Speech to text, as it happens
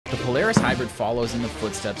The Polaris Hybrid follows in the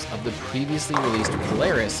footsteps of the previously released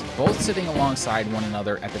Polaris, both sitting alongside one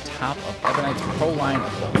another at the top of Ebonite's Pro line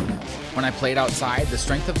of bowling balls. When I played outside, the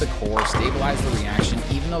strength of the core stabilized the reaction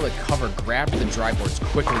even though the cover grabbed the drive boards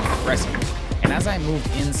quickly and aggressively. And as I moved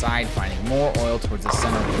inside, finding more oil towards the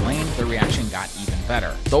center of the lane, the reaction got even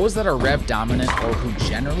better. Those that are rev dominant or who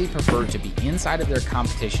generally prefer to be inside of their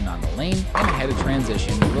competition on the lane and ahead of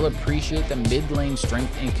transition will appreciate the mid-lane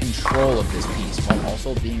strength and control of this piece while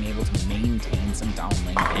also being able to maintain some down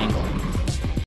lane angle.